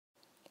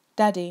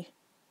Daddy,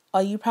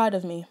 are you proud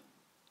of me?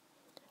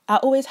 I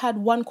always had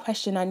one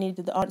question I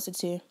needed the answer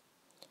to.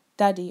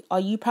 Daddy, are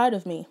you proud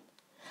of me?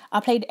 I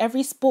played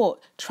every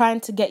sport trying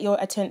to get your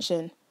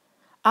attention.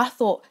 I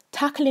thought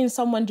tackling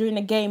someone during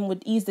a game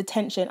would ease the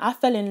tension. I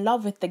fell in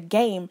love with the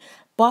game.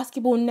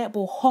 Basketball,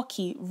 netball,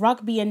 hockey,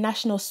 rugby and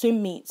national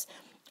swim meets.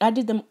 I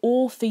did them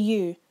all for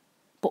you.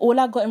 But all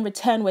I got in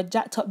return were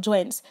jacked up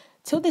joints.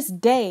 Till this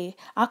day,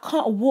 I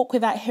can't walk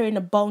without hearing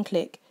a bone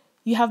click.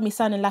 You have me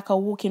sounding like a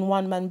walking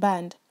one-man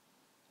band.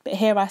 But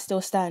here I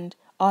still stand,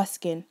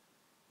 asking,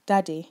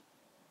 Daddy,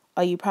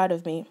 are you proud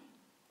of me?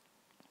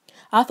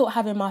 I thought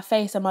having my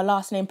face and my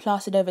last name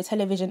plastered over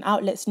television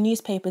outlets,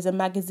 newspapers and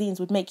magazines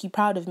would make you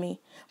proud of me.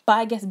 But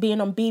I guess being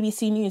on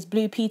BBC News,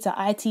 Blue Peter,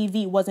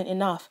 ITV wasn't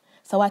enough,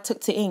 so I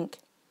took to ink.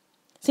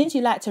 Since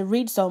you like to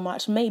read so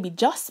much, maybe,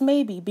 just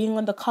maybe, being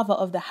on the cover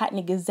of the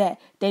Hackney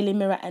Gazette, Daily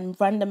Mirror and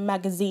random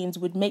magazines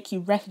would make you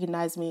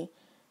recognise me.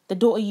 The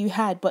daughter you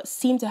had but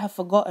seemed to have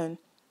forgotten.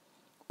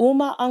 All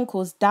my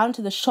uncles, down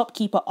to the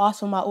shopkeeper, asked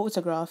for my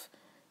autograph,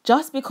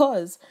 just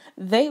because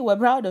they were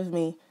proud of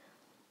me.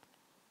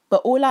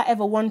 But all I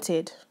ever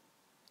wanted,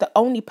 the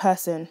only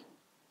person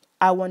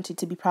I wanted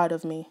to be proud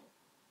of me,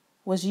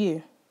 was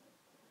you.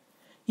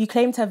 You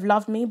claimed to have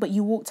loved me, but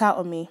you walked out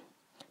on me.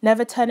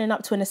 Never turning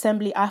up to an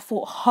assembly I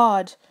fought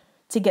hard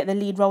to get the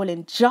lead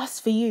rolling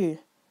just for you.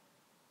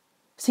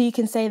 So you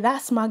can say,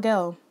 that's my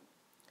girl.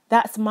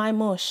 That's my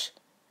mush.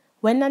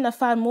 When Nana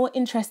found more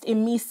interest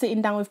in me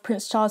sitting down with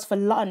Prince Charles for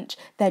lunch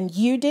than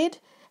you did,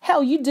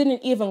 hell, you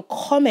didn't even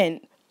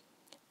comment.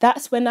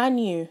 That's when I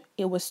knew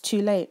it was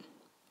too late.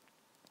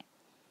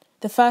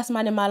 The first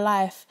man in my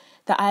life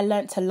that I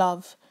learnt to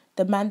love,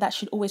 the man that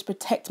should always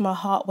protect my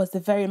heart, was the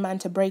very man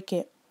to break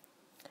it.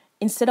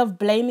 Instead of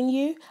blaming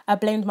you, I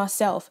blamed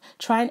myself,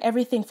 trying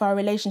everything for our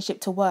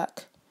relationship to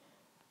work.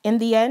 In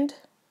the end,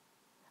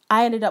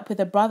 I ended up with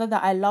a brother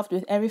that I loved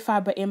with every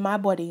fibre in my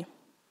body,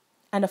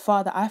 and a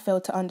father I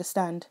failed to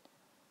understand.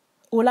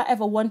 All I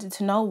ever wanted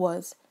to know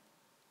was,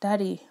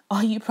 Daddy,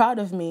 are you proud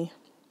of me?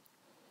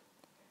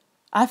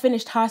 I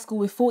finished high school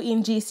with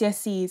 14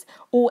 GCSEs,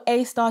 all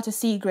A-star to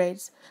C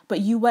grades,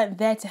 but you weren't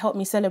there to help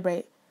me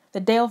celebrate. The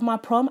day of my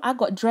prom, I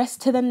got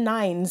dressed to the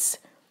nines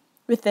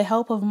with the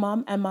help of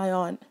Mum and my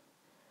aunt.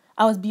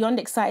 I was beyond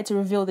excited to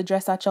reveal the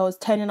dress I chose,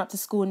 turning up to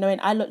school knowing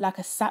I looked like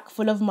a sack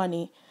full of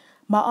money.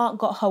 My aunt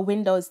got her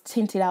windows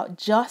tinted out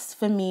just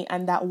for me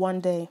and that one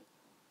day.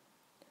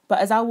 But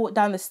as I walked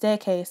down the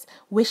staircase,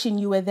 wishing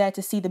you were there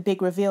to see the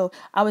big reveal,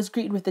 I was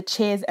greeted with the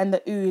cheers and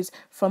the oohs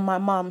from my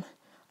mum,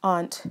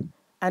 aunt,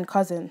 and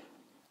cousin.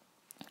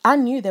 I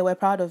knew they were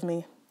proud of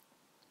me,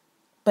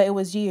 but it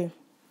was you.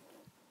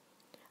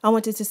 I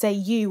wanted to say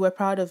you were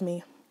proud of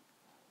me.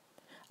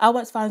 I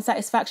once found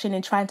satisfaction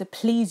in trying to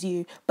please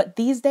you, but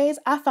these days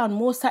I found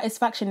more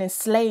satisfaction in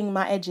slaying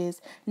my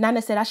edges.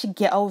 Nana said I should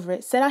get over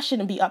it, said I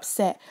shouldn't be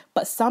upset,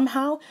 but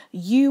somehow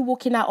you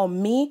walking out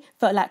on me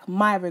felt like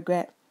my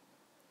regret.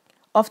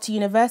 Off to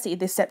university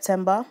this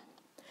September,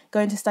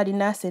 going to study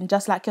nursing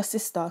just like your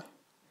sister.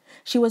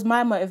 She was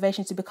my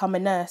motivation to become a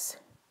nurse.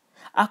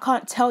 I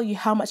can't tell you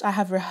how much I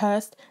have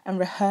rehearsed and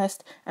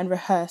rehearsed and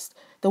rehearsed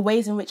the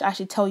ways in which I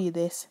should tell you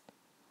this.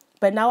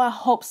 But now I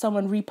hope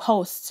someone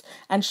reposts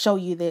and show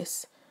you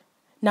this.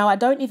 Now I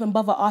don't even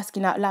bother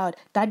asking out loud,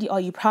 Daddy,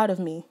 are you proud of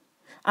me?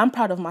 I'm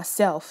proud of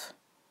myself.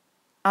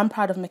 I'm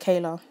proud of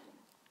Michaela.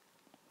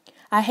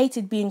 I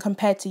hated being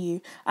compared to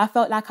you. I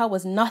felt like I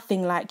was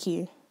nothing like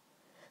you.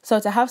 So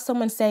to have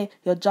someone say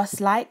you're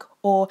just like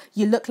or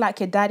you look like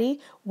your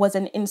daddy was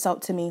an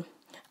insult to me.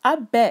 I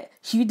bet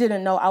you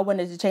didn't know I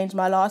wanted to change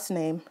my last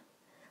name.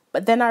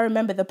 But then I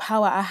remember the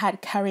power I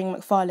had carrying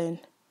McFarlane.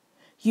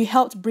 You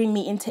helped bring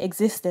me into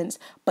existence,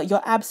 but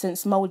your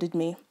absence moulded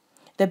me.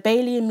 The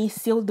Bailey in me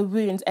sealed the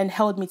wounds and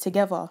held me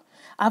together.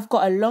 I've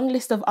got a long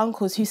list of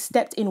uncles who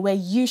stepped in where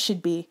you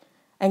should be.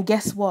 And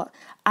guess what?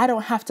 I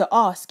don't have to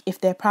ask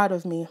if they're proud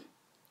of me.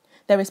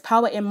 There is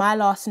power in my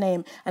last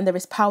name and there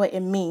is power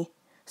in me.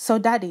 So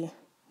Daddy,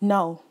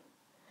 no,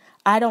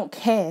 I don't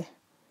care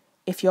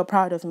if you're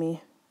proud of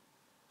me.